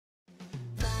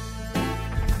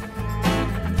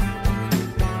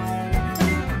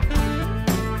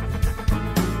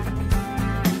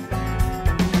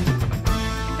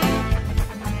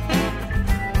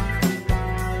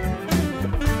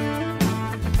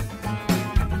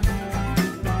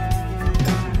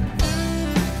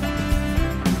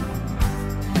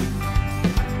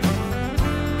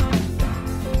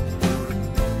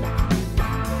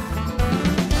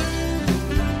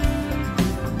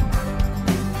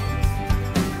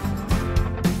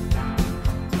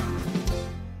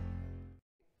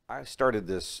I started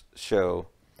this show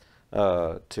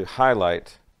to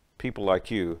highlight people like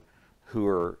you who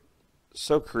are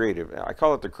so creative. I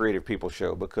call it the Creative People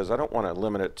Show because I don't want to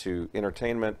limit it to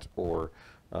entertainment or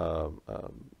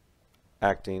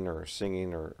acting or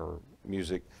singing or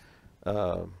music.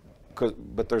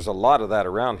 But there's a lot of that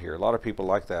around here. A lot of people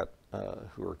like that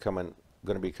who are going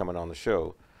to be coming on the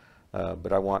show.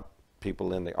 But I want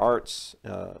people in the arts,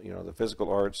 the physical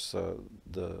arts,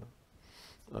 the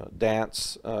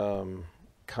dance,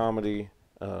 comedy,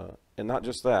 and not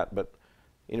just that, but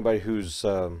anybody who's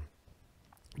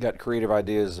got creative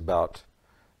ideas about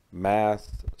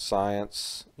math,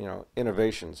 science,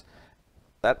 innovations.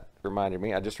 That reminded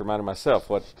me. I just reminded myself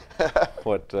what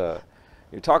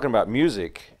you're talking about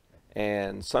music,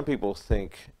 and some people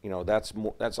think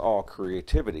that's all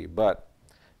creativity, but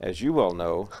as you well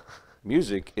know,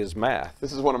 music is math.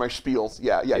 This is one of my spiels.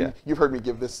 Yeah. You've heard me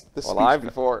give this speech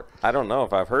before. I don't know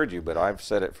if I've heard you, but I've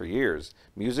said it for years.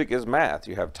 Music is math.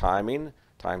 You have timing,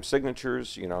 time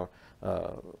signatures.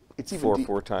 It's even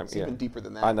even deeper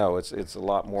than that. I know it's a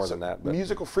lot more than that. But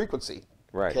musical frequency.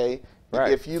 Right. Okay.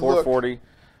 Right. If you 440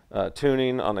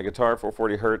 tuning on the guitar,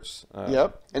 440 hertz.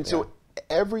 Yep. And so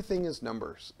everything is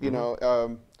numbers.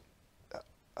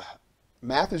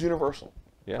 Math is universal.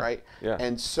 Yeah. Right. Yeah.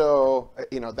 And so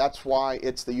that's why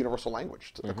it's the universal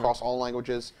language across all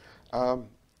languages. And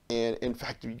in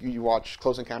fact, you watch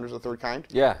Close Encounters of the Third Kind.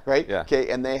 Yeah. Right. Yeah. Okay.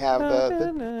 And they have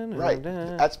right.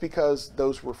 That's because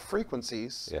those were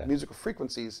frequencies, musical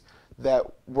frequencies, that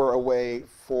were a way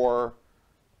for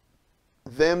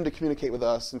them to communicate with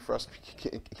us and for us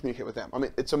to communicate with them. I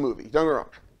mean, it's a movie. Don't get me wrong.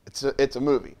 It's a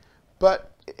movie,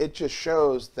 but it just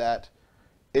shows that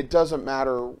it doesn't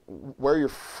matter where you're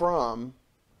from.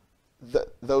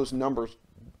 Those numbers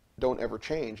don't ever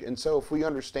change. And so if we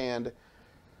understand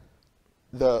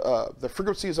the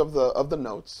frequencies of the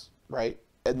notes, right,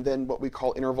 and then what we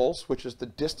call intervals, which is the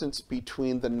distance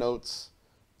between the notes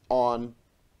on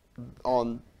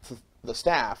the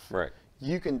staff, right,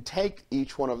 you can take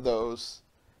each one of those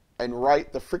and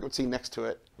write the frequency next to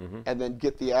it, and then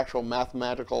get the actual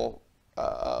mathematical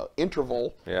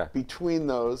interval between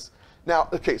those. Now,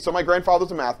 okay, so my grandfather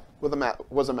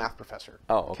was a math professor.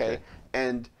 Oh, okay.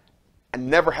 And I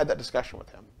never had that discussion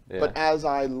with him. Yeah. But as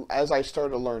I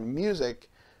started to learn music,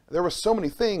 there were so many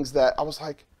things that I was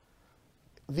like,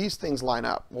 these things line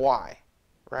up. Why,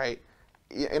 right?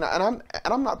 And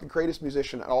I'm not the greatest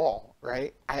musician at all,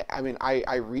 right? I mean,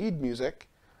 I read music,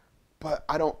 but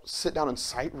I don't sit down and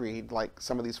sight read like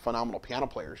some of these phenomenal piano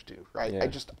players do, right? Yeah.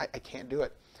 I can't do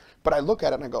it. But I look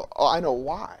at it and I go, oh, I know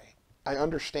why. I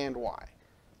understand why.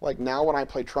 Like now when I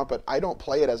play trumpet, I don't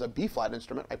play it as a B-flat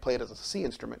instrument. I play it as a C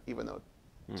instrument, even though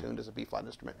it's tuned as a B-flat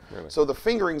instrument. Really? So the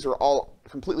fingerings are all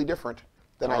completely different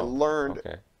than I learned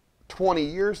 20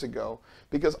 years ago,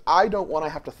 because I don't want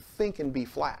to have to think in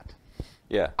B-flat.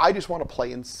 Yeah. I just want to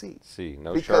play in C. C.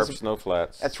 No sharps, no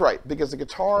flats. That's right, because the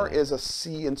guitar is a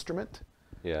C instrument.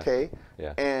 Yeah. Okay.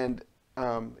 Yeah. And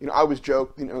I always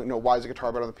joke, why is the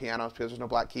guitar better than the piano? It's because there's no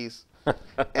black keys.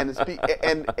 And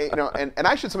and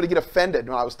I should somebody get offended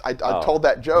when I told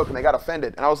that joke and they got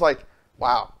offended, and I was like,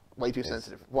 wow, way too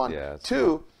sensitive. One,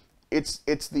 two, it's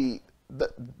the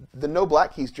no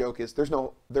black keys joke is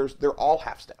they're all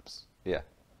half steps. Yeah.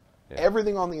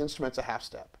 Everything on the instrument's a half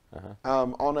step.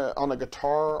 On a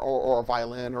guitar or a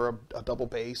violin or a double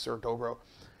bass or a dobro,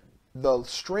 the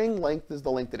string length is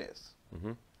the length it is,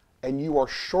 and you are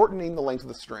shortening the length of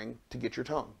the string to get your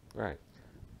tone. Right.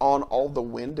 On all the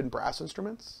wind and brass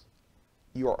instruments,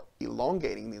 you are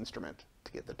elongating the instrument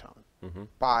to get the tone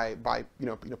by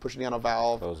pushing down a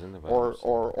valve,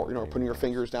 or putting your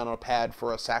fingers down on a pad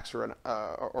for a sax or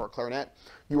a clarinet.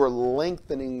 You are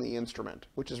lengthening the instrument,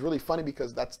 which is really funny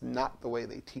because that's not the way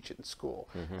they teach it in school.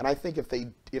 And I think if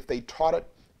they taught it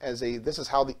as this is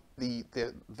how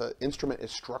the instrument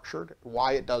is structured,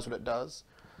 why it does what it does,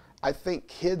 I think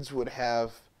kids would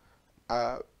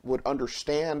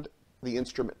understand the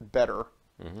instrument better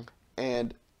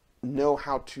and know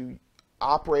how to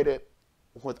operate it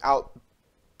without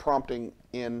prompting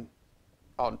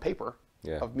on paper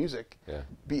of music.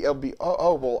 Be able to be,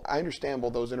 well, I understand,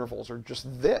 well, those intervals are just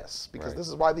this, because this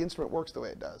is why the instrument works the way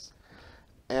it does.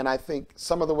 And I think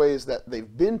some of the ways that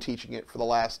they've been teaching it for the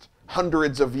last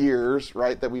hundreds of years,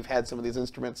 right, that we've had some of these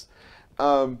instruments,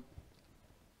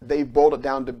 they've boiled it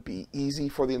down to be easy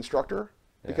for the instructor.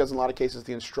 Because in a lot of cases,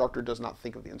 the instructor does not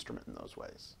think of the instrument in those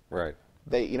ways. Right.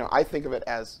 I think of it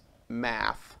as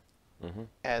math,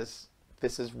 as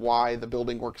this is why the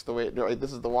building works the way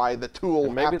this is why the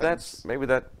tool happens. Maybe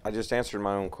I just answered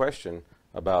my own question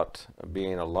about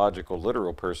being a logical,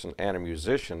 literal person and a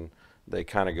musician. they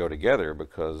kind of go together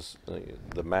because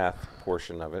the math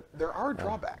portion of it. There are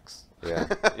drawbacks. Yeah,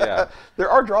 yeah. There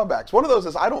are drawbacks. One of those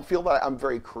is I don't feel that I'm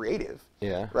very creative.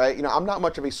 Yeah. Right. You know, I'm not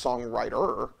much of a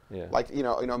songwriter. Yeah. Like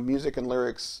music and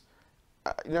lyrics.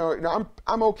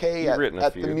 I'm okay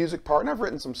at the music part, and I've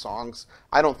written some songs.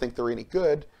 I don't think they're any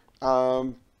good.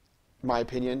 My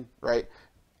opinion, right?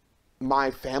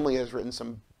 My family has written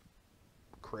some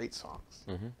great songs,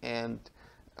 and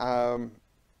I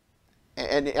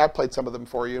played some of them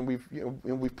for you, and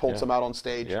we've pulled some out on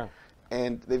stage,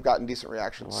 and they've gotten decent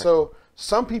reactions. So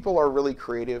some people are really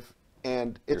creative,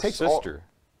 and it takes sister.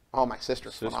 Oh, my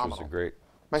sister's phenomenal. Sister's a great.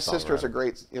 My sister's a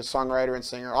great songwriter and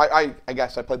singer. I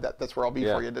guess I played that. That's where I'll be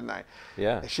for you, didn't I?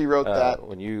 Yeah. She wrote that.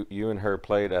 When you and her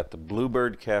played at the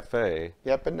Bluebird Cafe.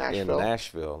 Yep, in Nashville. In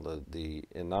Nashville, the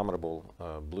innominable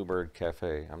Bluebird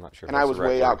Cafe. I'm not sure. And I was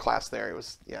way outclassed there. It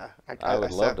was I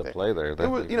would love to play there. It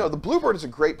was, the Bluebird is a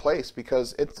great place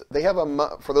because they have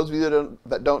for those of you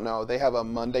that don't know, they have a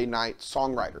Monday night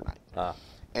songwriter night.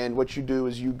 And what you do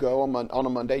is you go on a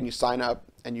Monday and you sign up.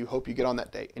 And you hope you get on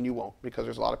that date, and you won't because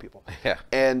there's a lot of people. Yeah.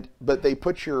 But they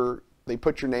put your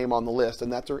name on the list,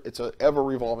 and it's a ever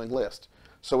revolving list.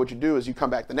 So what you do is you come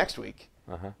back the next week,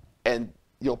 and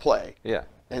you'll play. Yeah.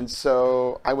 And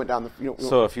so I went down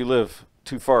So if you live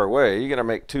too far away, you got to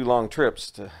make 2 long trips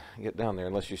to get down there,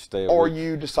 unless you stay. Or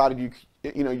you decided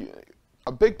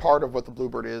a big part of what the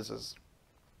Bluebird is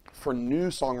for new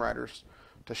songwriters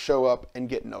to show up and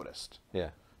get noticed. Yeah.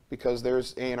 Because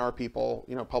there's A&R people,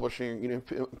 publishing,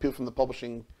 people from the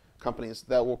publishing companies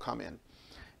that will come in.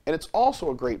 And it's also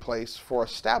a great place for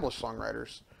established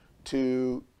songwriters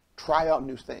to try out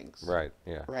new things. Right,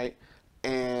 yeah. Right?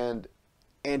 And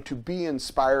to be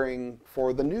inspiring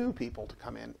for the new people to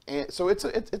come in. And so it's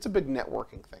a big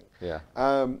networking thing. Yeah.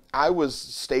 I was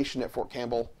stationed at Fort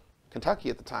Campbell, Kentucky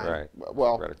at the time. Right.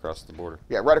 Well, right across the border.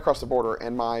 Yeah, right across the border.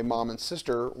 And my mom and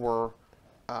sister were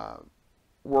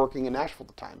working in Nashville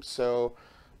at the time. So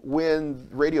when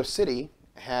Radio City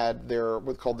had their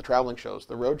what's called the traveling shows,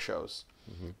 the road shows,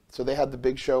 so they had the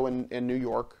big show in New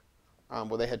York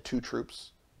where they had 2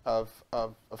 troupes of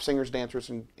singers, dancers,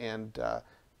 and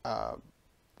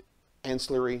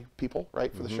ancillary people,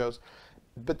 right, for the shows.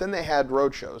 But then they had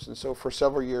road shows, and so for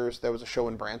several years there was a show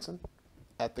in Branson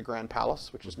at the Grand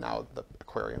Palace, which is now the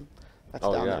aquarium. That's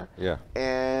down there. Yeah.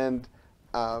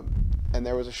 And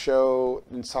there was a show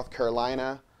in South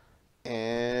Carolina,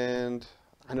 and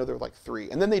I know there were like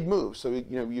 3. And then they'd move. So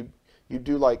you'd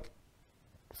do like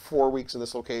 4 weeks in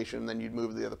this location, and then you'd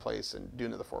move to the other place and do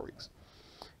another 4 weeks.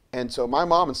 And so my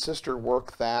mom and sister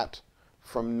worked that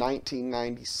from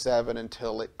 1997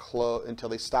 until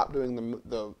they stopped doing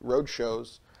the road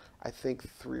shows, I think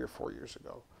 3 or 4 years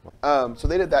ago. So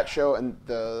they did that show, and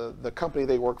the company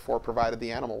they worked for provided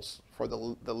the animals for the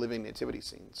living nativity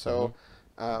scene. So.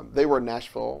 They were in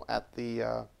Nashville at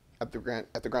the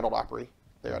Grand Ole Opry,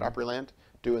 there at Opryland,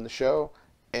 doing the show,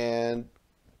 and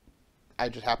I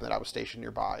just happened that I was stationed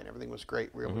nearby, and everything was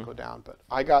great. We were able to go down, but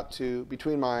I got to,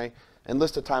 between my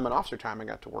enlisted time and officer time, I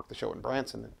got to work the show in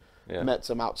Branson and met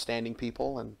some outstanding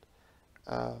people, and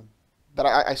but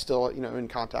I still in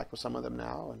contact with some of them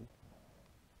now, and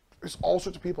there's all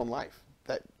sorts of people in life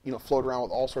that float around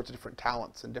with all sorts of different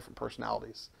talents and different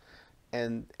personalities.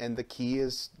 And the key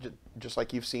is, just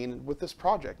like you've seen with this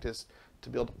project, is to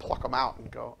be able to pluck them out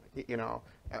and go,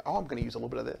 I'm going to use a little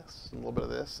bit of this and a little bit of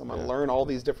this. I'm going to learn all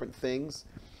these different things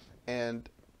and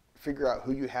figure out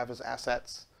who you have as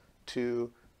assets to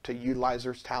utilize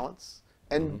their talents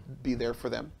and be there for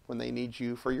them when they need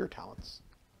you for your talents.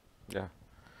 Yeah.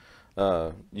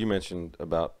 You mentioned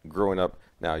about growing up.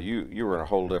 Now, you were on a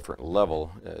whole different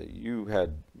level. You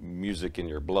had music in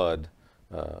your blood.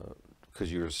 Because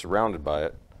you were surrounded by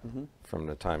it from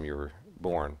the time you were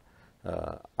born.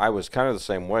 I was kind of the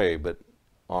same way, but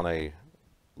on a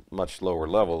much lower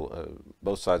level.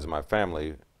 Both sides of my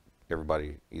family,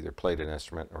 everybody either played an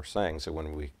instrument or sang. So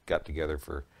when we got together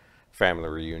for family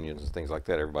reunions and things like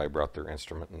that, everybody brought their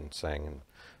instrument and sang, and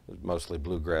it was mostly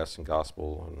bluegrass and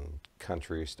gospel and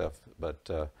country stuff. But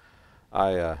so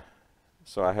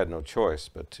I had no choice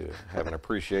but to have an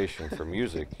appreciation for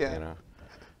music,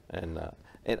 And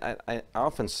I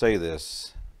often say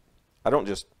this, I don't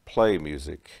just play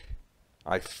music,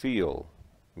 I feel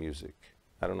music.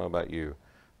 I don't know about you.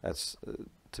 That's,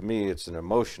 to me, it's an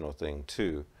emotional thing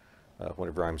too.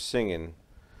 Whenever I'm singing,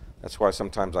 that's why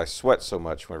sometimes I sweat so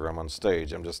much whenever I'm on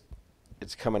stage.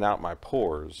 It's coming out my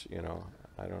pores,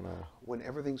 I don't know. When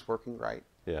everything's working right,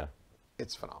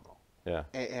 it's phenomenal. Yeah.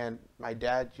 And my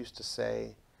dad used to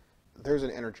say, there's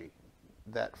an energy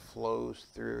that flows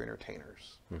through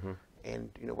entertainers.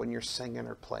 And when you're singing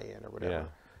or playing or whatever,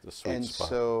 The sweet and spot.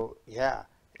 so yeah,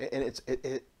 and it's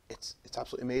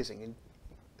absolutely amazing, and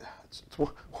it's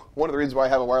one of the reasons why I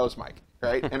have a wireless mic,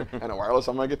 right, and a wireless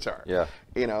on my guitar. Yeah.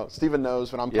 You know, Steven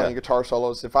knows when I'm playing guitar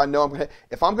solos. If I know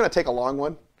if I'm gonna take a long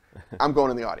one, I'm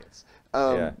going in the audience.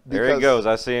 Yeah, there he goes.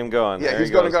 I see him going. Yeah, there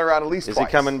he's going to go around at least twice. twice. Is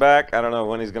he coming back? I don't know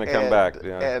when he's going to come back.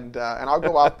 Yeah. And I'll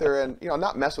go out there and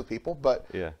not mess with people, but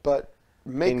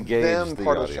make engage them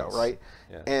part audience. of the show, right?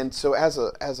 Yeah. And so as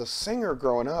a singer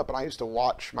growing up, and I used to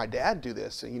watch my dad do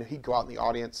this, and he'd go out in the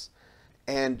audience,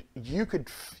 and you can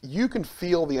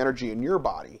feel the energy in your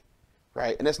body,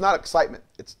 right? And it's not excitement.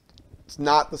 It's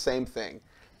not the same thing.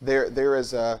 There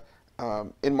is a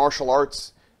in martial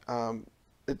arts,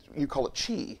 you call it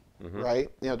chi. Right,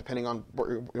 depending on what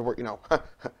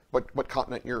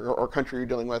continent or country you're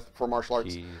dealing with for martial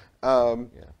arts. In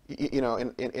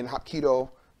Hapkido,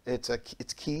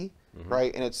 it's ki,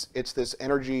 right, and it's this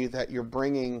energy that you're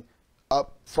bringing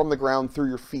up from the ground through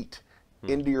your feet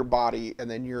into your body, and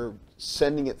then you're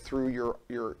sending it through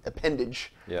your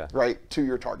appendage, right, to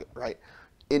your target, right.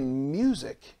 In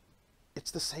music,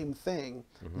 it's the same thing.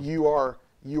 You are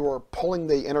pulling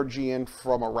the energy in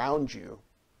from around you,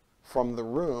 from the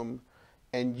room,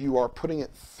 and you are putting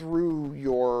it through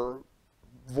your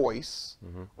voice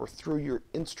or through your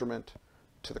instrument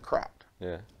to the crowd.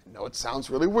 Yeah. I know it sounds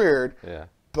really weird,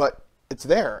 but it's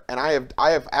there. And I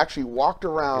have actually walked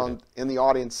around in the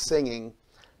audience singing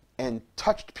and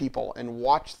touched people and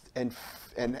watched and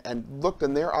looked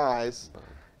in their eyes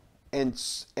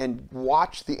and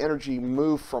watched the energy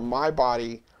move from my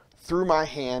body through my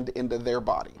hand into their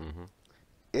body.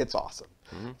 It's awesome.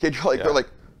 Kids are like, they're like,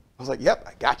 I was like, yep,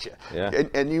 I got you. Yeah.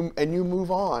 And you move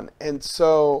on. And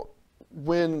so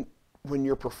when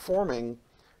you're performing,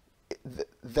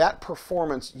 that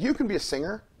performance, you can be a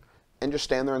singer and just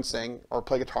stand there and sing, or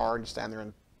play guitar and just stand there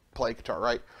and play guitar,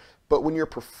 right? But when you're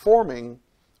performing,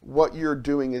 what you're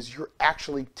doing is you're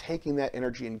actually taking that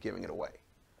energy and giving it away.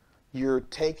 You're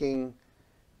taking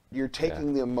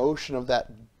the emotion of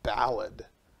that ballad,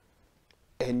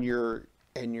 and you're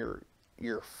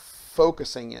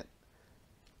focusing it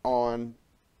on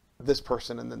this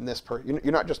person and then this person.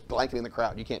 You're not just blanketing the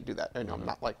crowd. You can't do that. I'm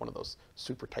not like one of those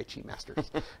super Tai Chi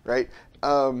masters, right?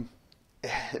 But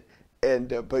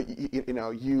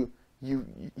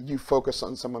you focus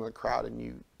on someone in the crowd, and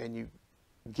you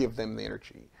give them the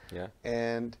energy. Yeah.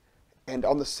 And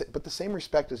but the same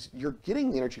respect is you're getting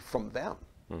the energy from them,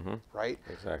 right?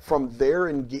 Exactly. From their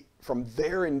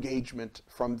engagement,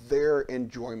 from their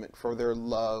enjoyment, for their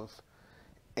love.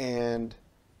 And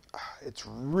it's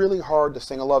really hard to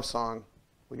sing a love song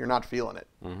when you're not feeling it.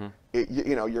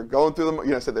 You're going through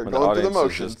they're going through the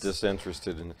motions. Is just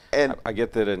disinterested, and I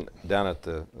get that down at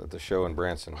the show in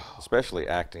Branson, especially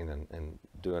acting and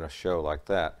doing a show like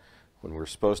that, when we're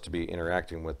supposed to be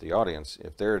interacting with the audience.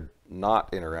 If they're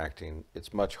not interacting,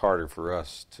 it's much harder for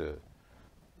us to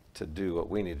do what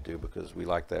we need to do, because we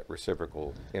like that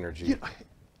reciprocal energy.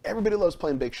 Everybody loves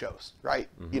playing big shows, right?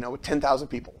 With 10,000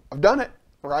 people. I've done it.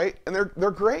 Right? And they're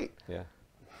great. Yeah.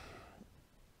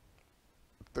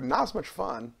 They're not as much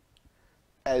fun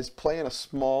as playing a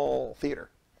small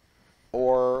theater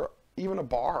or even a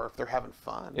bar if they're having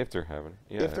fun. If they're having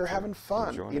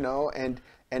fun,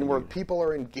 and where people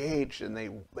are engaged and they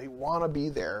want to be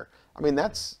there.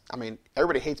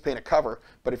 Everybody hates paying a cover,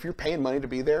 but if you're paying money to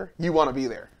be there, you want to be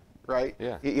there, right?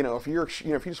 Yeah. If you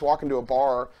just walk into a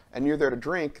bar and you're there to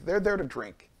drink, they're there to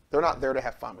drink. They're not there to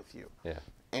have fun with you. Yeah.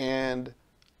 And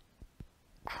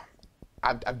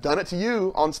I've done it to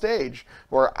you on stage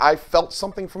where I felt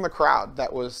something from the crowd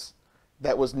that was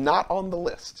not on the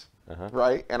list,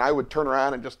 right? And I would turn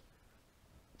around and just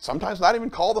sometimes not even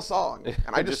call the song,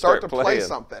 and I just start to play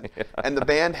something, and the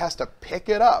band has to pick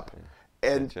it up,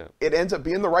 and it ends up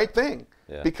being the right thing,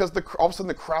 because all of a sudden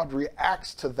the crowd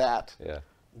reacts to that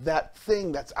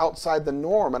thing that's outside the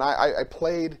norm. And I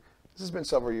played, this has been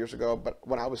several years ago, but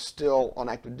when I was still on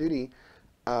active duty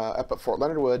up at Fort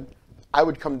Leonard Wood, I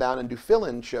would come down and do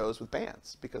fill-in shows with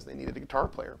bands because they needed a guitar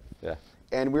player. Yeah.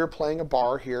 And we were playing a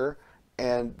bar here,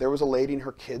 and there was a lady and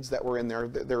her kids that were in there.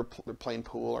 They were playing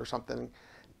pool or something.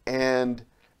 And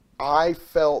I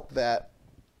felt that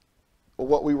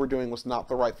what we were doing was not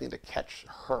the right thing to catch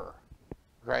her,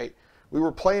 right? We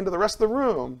were playing to the rest of the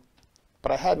room,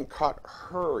 but I hadn't caught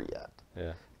her yet.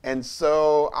 Yeah. And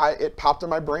so it popped in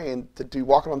my brain to do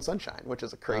Walking on Sunshine, which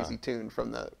is a crazy tune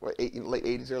from the late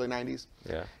 80s, early 90s.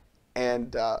 Yeah.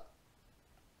 And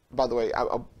by the way,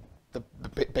 the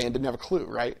band didn't have a clue,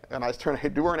 right? And I was turning, hey,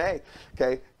 do her an A,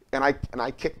 okay? And I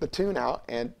kicked the tune out.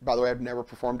 And by the way, I'd never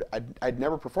performed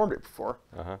it before.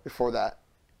 Before that,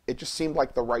 it just seemed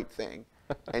like the right thing.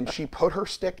 And she put her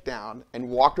stick down and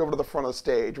walked over to the front of the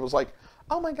stage. Was like,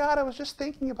 "Oh my God, I was just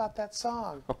thinking about that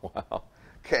song." Wow.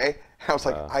 Okay, and I was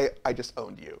like, I just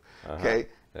owned you. Okay,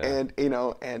 and you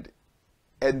know, and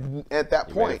at that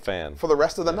point, for the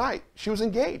rest of the night, she was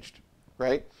engaged,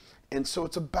 right? And so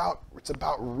it's about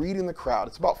reading the crowd.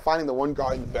 It's about finding the one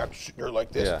guy in the back sitting there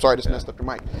like this. Sorry, I just messed up your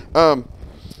mic.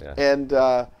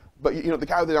 But you know, the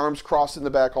guy with the arms crossed in the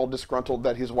back, all disgruntled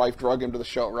that his wife drug him to the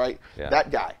show, right?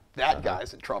 That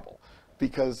guy's in trouble,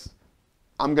 because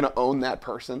I'm going to own that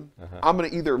person. I'm going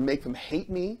to either make them hate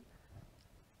me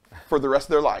for the rest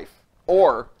of their life,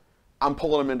 or I'm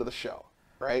pulling them into the show,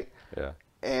 right? Yeah.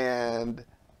 And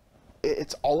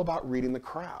it's all about reading the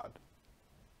crowd.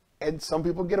 And some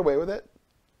people get away with it.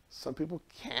 Some people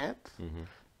can't.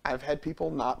 I've had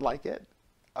people not like it,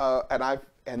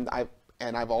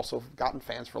 and I've also gotten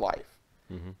fans for life.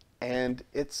 And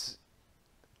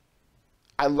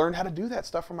I learned how to do that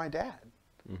stuff from my dad.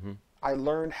 I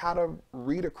learned how to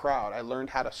read a crowd. I learned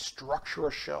how to structure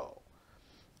a show.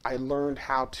 I learned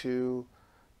how to,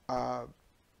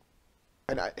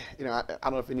 and I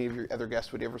don't know if any of your other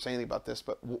guests would ever say anything about this,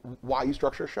 but why you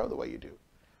structure a show the way you do,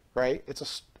 right?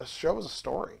 It's a show is a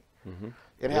story.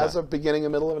 It has a beginning, a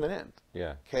middle, and an end.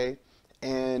 Yeah. Okay.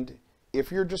 And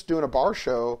if you're just doing a bar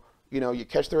show, you know, you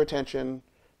catch their attention,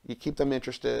 you keep them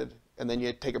interested, and then you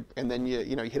you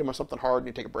hit them with something hard and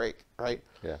you take a break, right?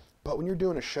 Yeah. But when you're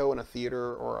doing a show in a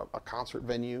theater or a concert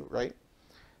venue, right?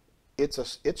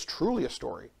 It's truly a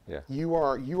story. Yeah. You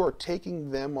are taking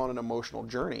them on an emotional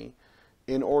journey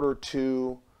in order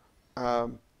to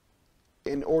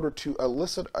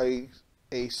elicit a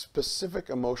specific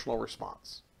emotional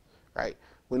response, right?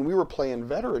 When we were playing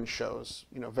veteran shows,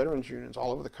 you know, veterans unions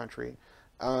all over the country,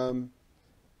 you're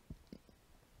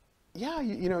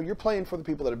playing for the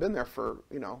people that have been there for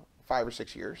 5 or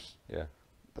 6 years. Yeah.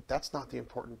 But that's not the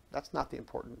important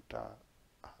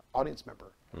audience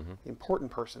member. The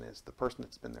important person is the person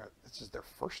that's been there. This is their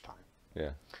first time.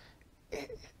 Yeah.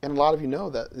 And a lot of you know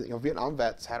that Vietnam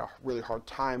vets had a really hard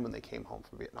time when they came home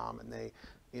from Vietnam, and they,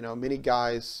 many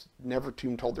guys never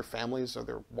even told their families or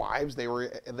their wives they were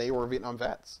Vietnam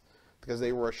vets, because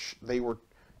they were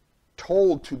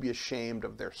told to be ashamed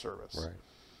of their service. Right.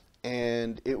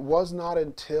 And it was not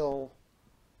until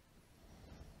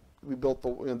we built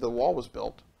the wall was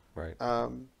built, right,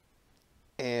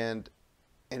 and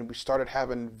we started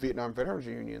having Vietnam veterans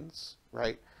unions,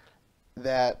 right?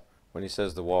 That when he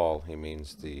says the wall, he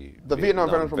means the Vietnam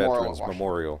Veterans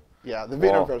Memorial. Yeah, the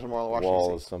Vietnam Veterans Memorial in Washington.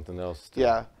 Wall is something else.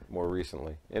 Yeah. More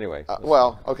recently, anyway.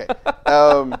 Okay.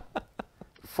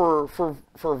 For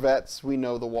vets, we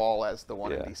know the wall as the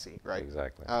one in DC, right?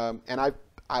 Exactly.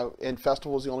 And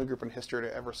Festival was the only group in history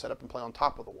to ever set up and play on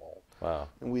top of the wall. Wow.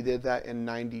 And we did that in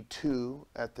 '92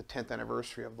 at the 10th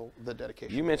anniversary of the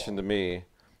dedication. You mentioned to me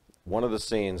one of the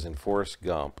scenes in Forrest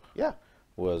Gump. Yeah.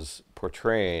 Was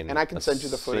portraying. And I can send you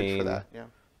the footage for that. Yeah.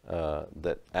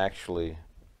 That actually.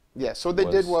 Yeah. So what they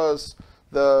did was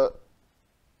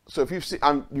So if you've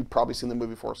probably seen the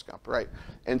movie Forrest Gump, right?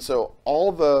 And so all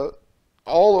of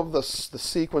the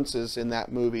sequences in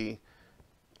that movie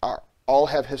all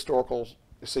have historical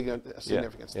significance.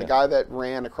 Yeah. The guy that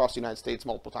ran across the United States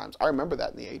multiple times, I remember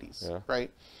that in the 80s, right?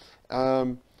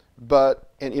 And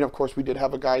of course we did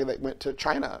have a guy that went to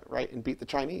China, right, and beat the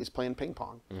Chinese playing ping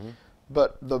pong.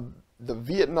 But the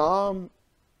Vietnam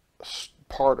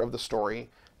part of the story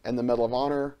and the Medal of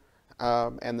Honor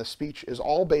and the speech is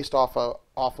all based off of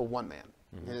one man,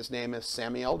 and his name is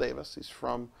Samuel Davis. He's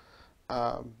from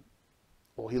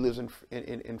he lives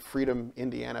in Freedom,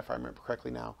 Indiana, if I remember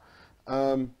correctly now.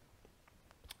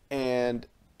 And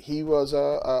he was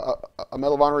a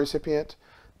Medal of Honor recipient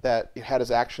that had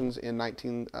his actions in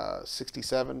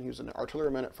 1967. He was an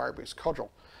artilleryman at Fire Base Cudgel.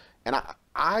 And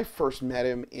I first met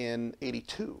him in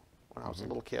 '82 when I was a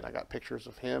little kid. I got pictures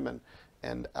of him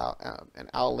and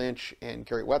Al Lynch and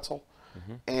Gary Wetzel.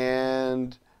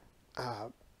 And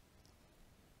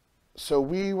so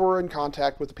we were in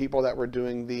contact with the people that were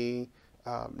doing the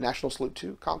National Salute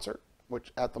 2 concert,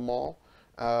 which at the mall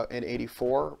in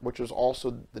 '84, which was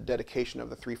also the dedication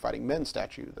of the Three Fighting Men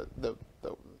statue,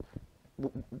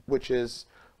 which is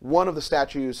one of the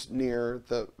statues near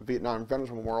the Vietnam Veterans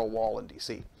Memorial Wall in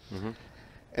D.C.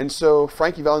 And so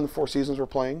Frankie Valli and the Four Seasons were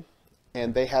playing,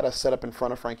 and they had us set up in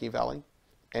front of Frankie Valli,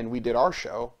 and we did our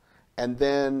show, and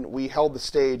then we held the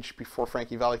stage before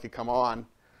Frankie Valli could come on,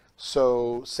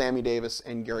 so Sammy Davis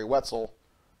and Gary Wetzel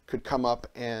could come up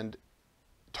and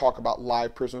talk about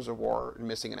live prisoners of war and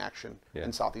missing in action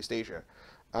in Southeast Asia.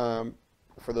 For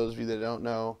those of you that don't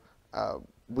know,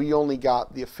 we only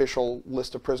got the official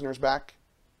list of prisoners back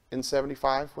in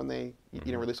 '75 when they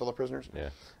released all the prisoners.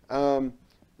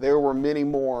 there were many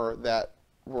more that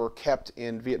were kept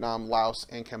in Vietnam, Laos,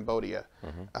 and Cambodia,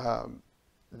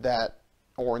 that,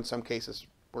 or in some cases,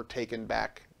 were taken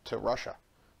back to Russia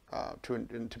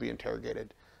to be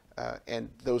interrogated. And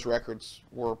those records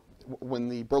were, when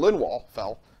the Berlin Wall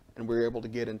fell, and we were able to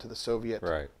get into the Soviet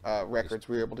records,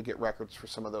 we were able to get records for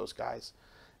some of those guys.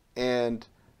 And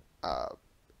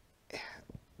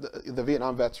the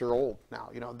Vietnam vets are old now.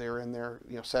 You know, they're in their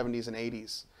 70s and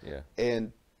 80s. Yeah.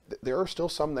 And there are still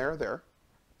some there.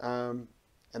 And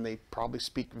they probably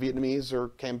speak Vietnamese or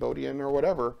Cambodian or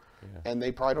whatever. Yeah. And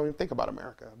they probably don't even think about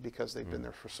America because they've been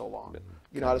there for so long.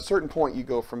 At a certain point, you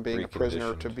go from being a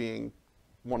prisoner to being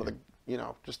one of the,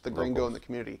 just the gringo in the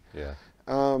community. Yeah.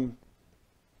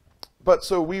 But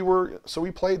so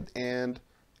we played, and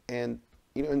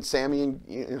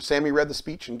Sammy read the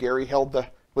speech, and Gary held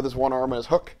with his one arm and his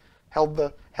hook, held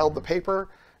the paper,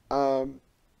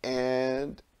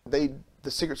 and the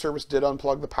Secret Service did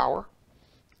unplug the power,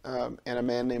 and a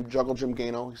man named Jungle Jim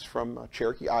Gano, he's from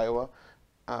Cherokee, Iowa.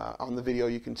 On the video,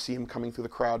 you can see him coming through the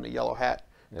crowd in a yellow hat,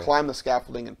 climbed the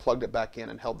scaffolding and plugged it back in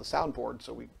and held the soundboard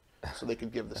so they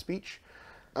could give the speech.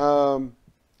 And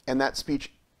that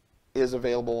speech is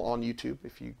available on YouTube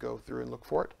if you go through and look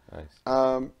for it. Nice.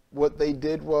 What they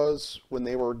did was, when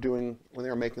they were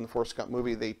making the Forrest Gump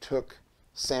movie, they took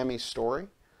Sammy's story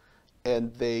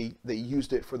and they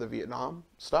used it for the Vietnam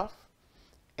stuff.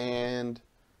 And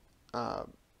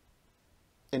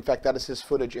in fact, that is his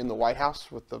footage in the White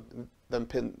House with them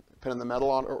pinning the medal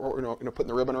on, or putting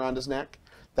the ribbon around his neck.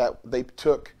 That they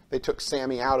took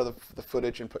Sammy out of the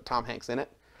footage and put Tom Hanks in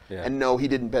it. Yeah. And no, he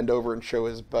didn't bend over and show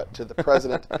his butt to the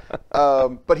president,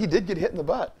 but he did get hit in the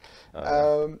butt.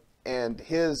 And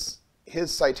his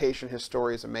citation, his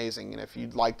story is amazing. And if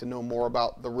you'd like to know more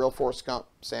about the real Forrest Gump,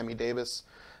 Sammy Davis,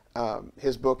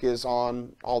 his book is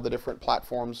on all the different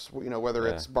platforms. Whether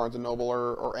it's Barnes and Noble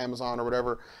or Amazon or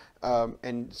whatever.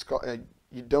 And it's called,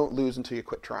 You Don't Lose Until You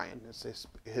Quit Trying. It's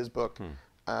his book.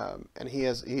 And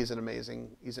he's an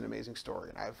amazing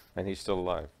story, and he's still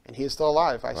alive. And he is still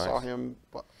alive. I saw him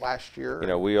last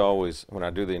year. We always, when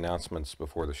I do the announcements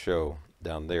before the show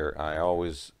down there, I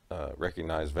always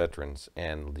recognize veterans.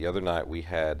 And the other night we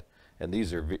had, and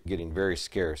these are getting very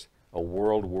scarce, a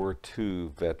World War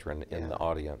II veteran in the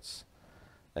audience,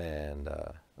 and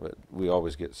we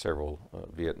always get several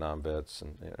Vietnam vets,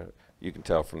 and you can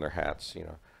tell from their hats.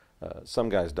 Some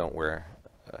guys don't wear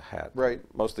a hat. Right.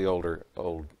 Most of the old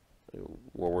World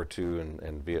War II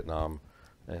and Vietnam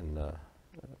and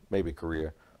maybe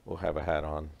Korea will have a hat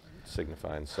on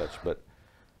signifying such, but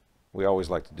we always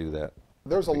like to do that.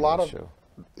 There's a lot of,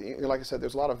 like I said,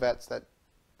 there's a lot of vets that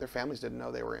their families didn't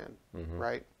know they were in,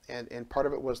 right? And part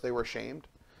of it was they were ashamed.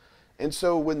 And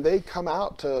so when they come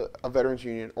out to a veterans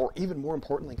union, or even more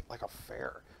importantly, like a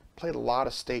fair, played a lot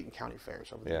of state and county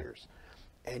fairs over the years,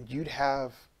 and you'd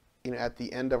have, at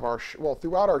the end of our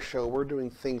throughout our show, we're doing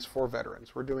things for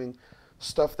veterans. We're doing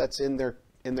stuff that's in their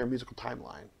musical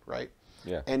timeline, right?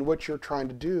 Yeah. And what you're trying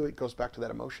to do, it goes back to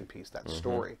that emotion piece, that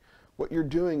story. What you're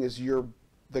doing is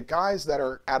the guys that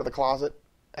are out of the closet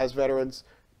as veterans,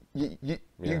 you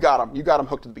got them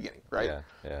hooked at the beginning, right? Yeah.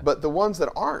 Yeah. But the ones that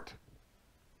aren't,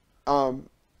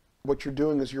 what you're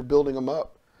doing is you're building them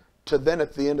up to then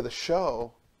at the end of the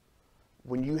show,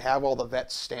 when you have all the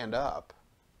vets stand up,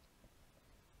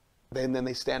 then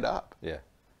they stand up. Yeah.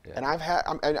 Yeah. And I've had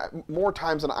more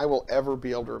times than I will ever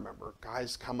be able to remember,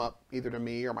 guys come up either to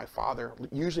me or my father,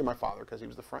 usually my father because he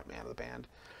was the front man of the band,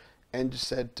 and just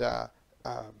said,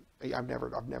 I've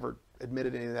never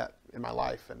admitted any of that in my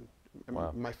life, and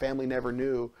my family never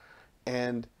knew,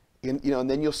 and and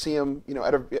then you'll see them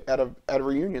at a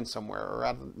reunion somewhere, or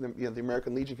at the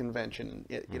American Legion convention.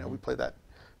 We play that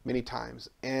many times,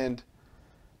 and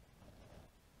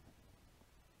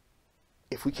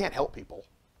if we can't help people,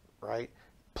 right?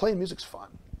 Playing music's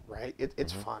fun, right?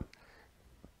 It's fun,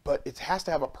 but it has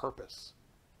to have a purpose.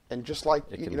 And just like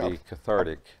it can be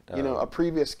cathartic. A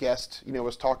previous guest,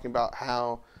 was talking about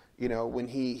how when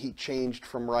he changed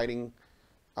from writing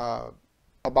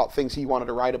about things he wanted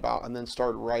to write about, and then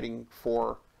started writing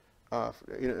for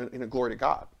glory to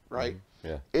God, right?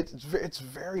 Yeah. It's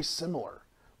very similar,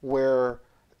 where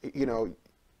it can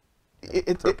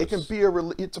be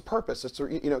it's a purpose.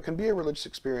 It can be a religious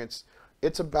experience.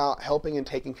 It's about helping and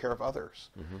taking care of others.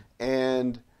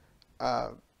 And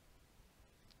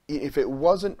if it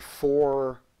wasn't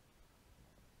for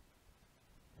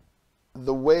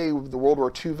the way the World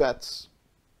War II vets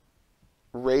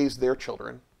raised their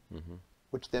children,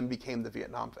 which then became the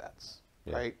Vietnam vets,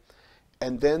 right?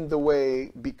 And then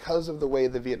because of the way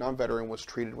the Vietnam veteran was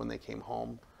treated when they came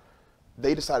home,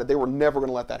 they decided they were never going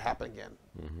to let that happen again.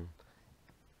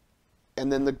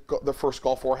 and then the first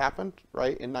Gulf War happened,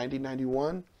 right, in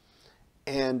 1991,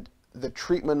 and the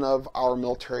treatment of our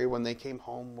military when they came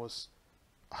home was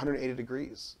 180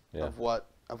 degrees of what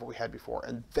we had before,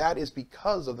 and that is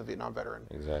because of the Vietnam veteran.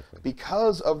 Exactly.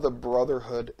 Because of the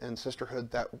brotherhood and sisterhood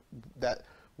that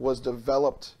was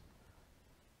developed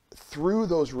through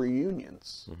those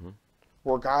reunions,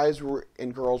 where guys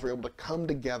and girls were able to come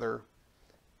together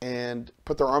and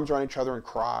put their arms around each other and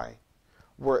cry,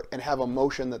 and have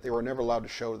emotion that they were never allowed to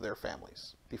show to their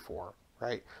families before.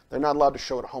 Right? They're not allowed to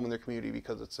show it at home in their community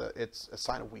because it's a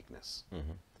sign of weakness.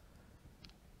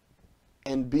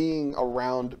 And being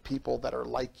around people that are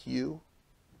like you,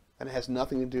 and it has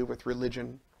nothing to do with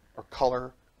religion or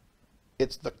color,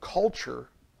 it's the culture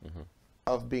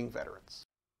of being veterans.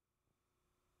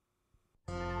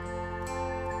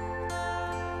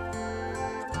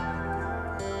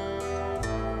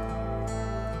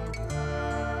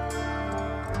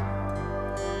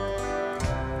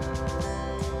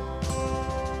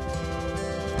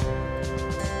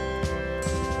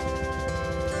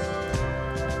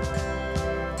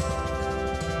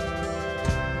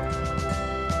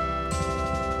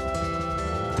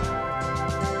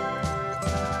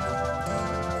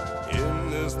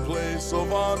 Place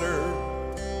of honor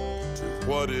to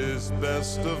what is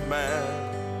best of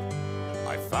man,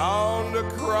 I found a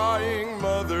crying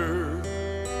mother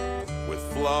with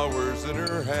flowers in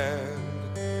her hand.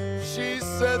 She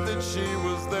said that she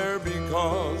was there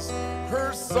because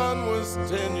her son was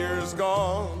 10 years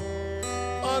gone,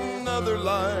 another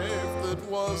life that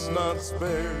was not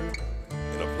spared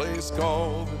in a place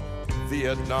called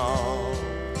Vietnam.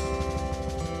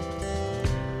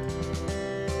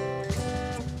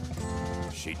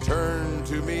 She turned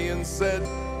to me and said,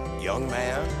 "Young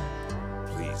man,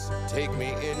 please take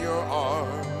me in your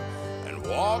arm and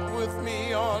walk with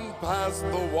me on past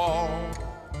the wall.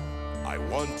 I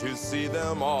want to see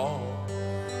them all.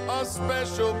 A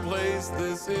special place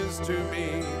this is to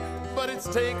me, but it's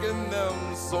taken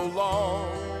them so long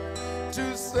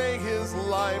to say his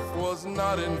life was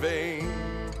not in vain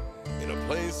in a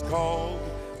place called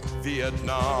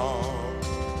Vietnam."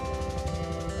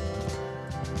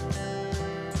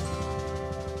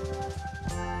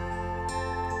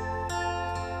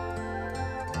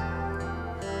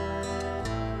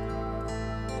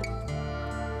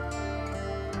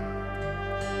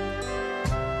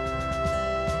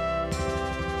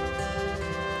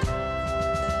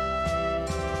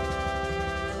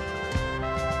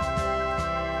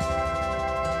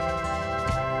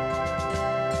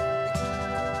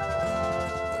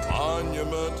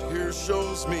 Here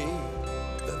shows me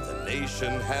that the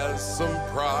nation has some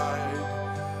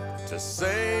pride to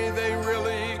say they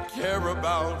really care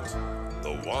about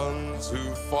the ones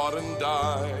who fought and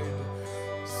died.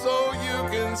 So you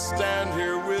can stand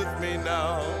here with me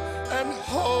now and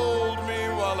hold me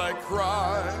while I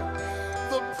cry.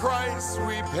 The price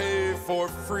we pay for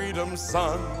freedom,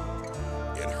 son,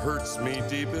 it hurts me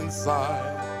deep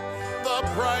inside. The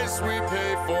price we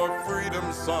pay for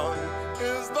freedom, son,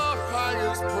 is the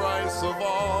highest price of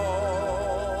all.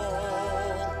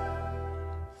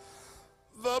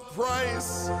 The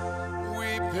price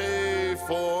we pay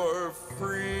for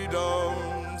freedom,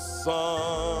 son,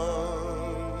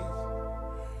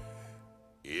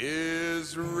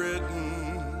 is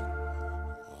written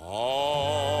on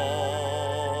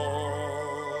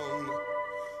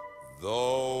the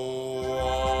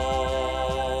wall.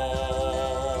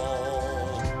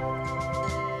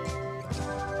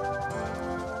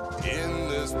 In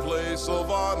this place of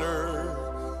honor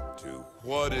to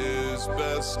what is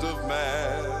best of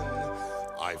man,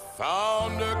 I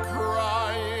found a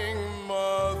crying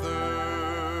mother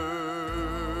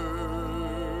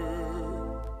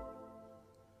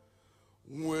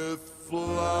with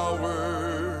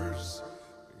flowers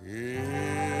in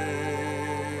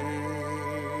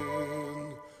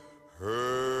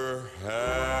her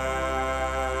hand.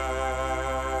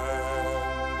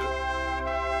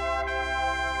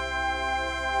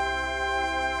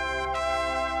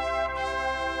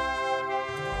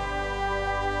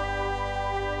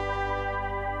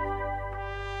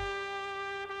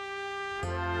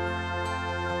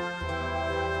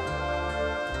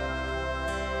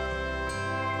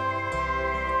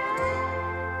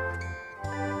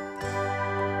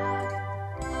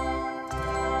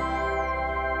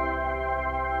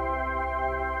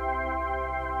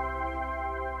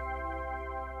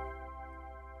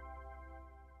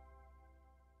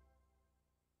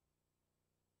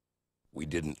 We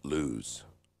didn't lose.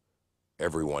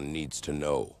 Everyone needs to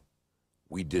know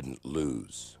we didn't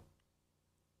lose.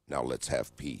 Now let's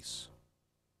have peace.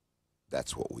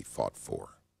 That's what we fought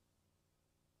for.